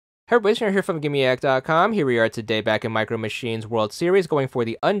Hey everybody, Shannon here from VidGamiac.com. Here we are today back in Micro Machines World Series going for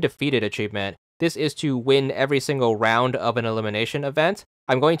the Undefeated achievement. This is to win every single round of an elimination event.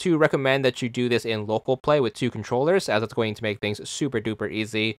 I'm going to recommend that you do this in local play with 2 controllers, as it's going to make things super duper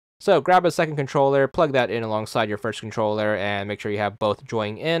easy. So grab a second controller, plug that in alongside your first controller, and make sure you have both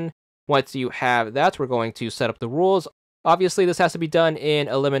joining in. Once you have that, we're going to set up the rules. Obviously, this has to be done in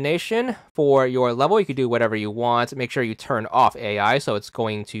elimination. For your level, you can do whatever you want. Make sure you turn off AI, so it's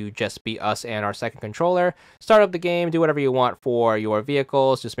going to just be us and our second controller. Start up the game, do whatever you want for your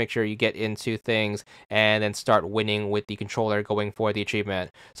vehicles. Just make sure you get into things and then start winning with the controller going for the achievement.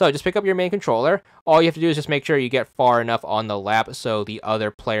 So just pick up your main controller. All you have to do is just make sure you get far enough on the lap so the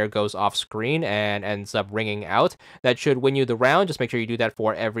other player goes off screen and ends up ringing out. That should win you the round. Just make sure you do that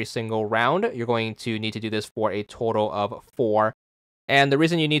for every single round. You're going to need to do this for a total of 4. And the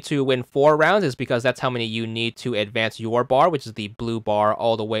reason you need to win 4 rounds is because that's how many you need to advance your bar, which is the blue bar,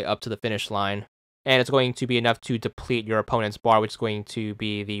 all the way up to the finish line. And it's going to be enough to deplete your opponent's bar, which is going to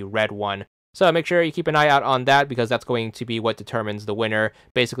be the red one. So make sure you keep an eye out on that, because that's going to be what determines the winner.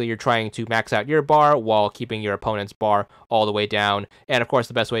 Basically, you're trying to max out your bar while keeping your opponent's bar all the way down. And of course,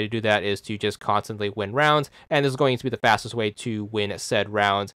 the best way to do that is to just constantly win rounds. And this is going to be the fastest way to win said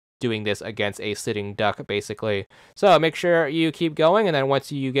rounds, doing this against a sitting duck, basically. So make sure you keep going, and then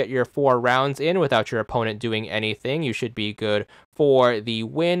once you get your 4 rounds in without your opponent doing anything, you should be good for the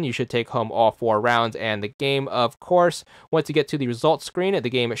win. You should take home all 4 rounds and the game, of course. Once you get to the results screen, the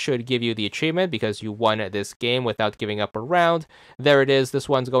game should give you the achievement because you won this game without giving up a round. There it is. This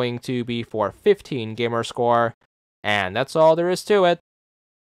one's going to be for 15 gamer score, and that's all there is to it.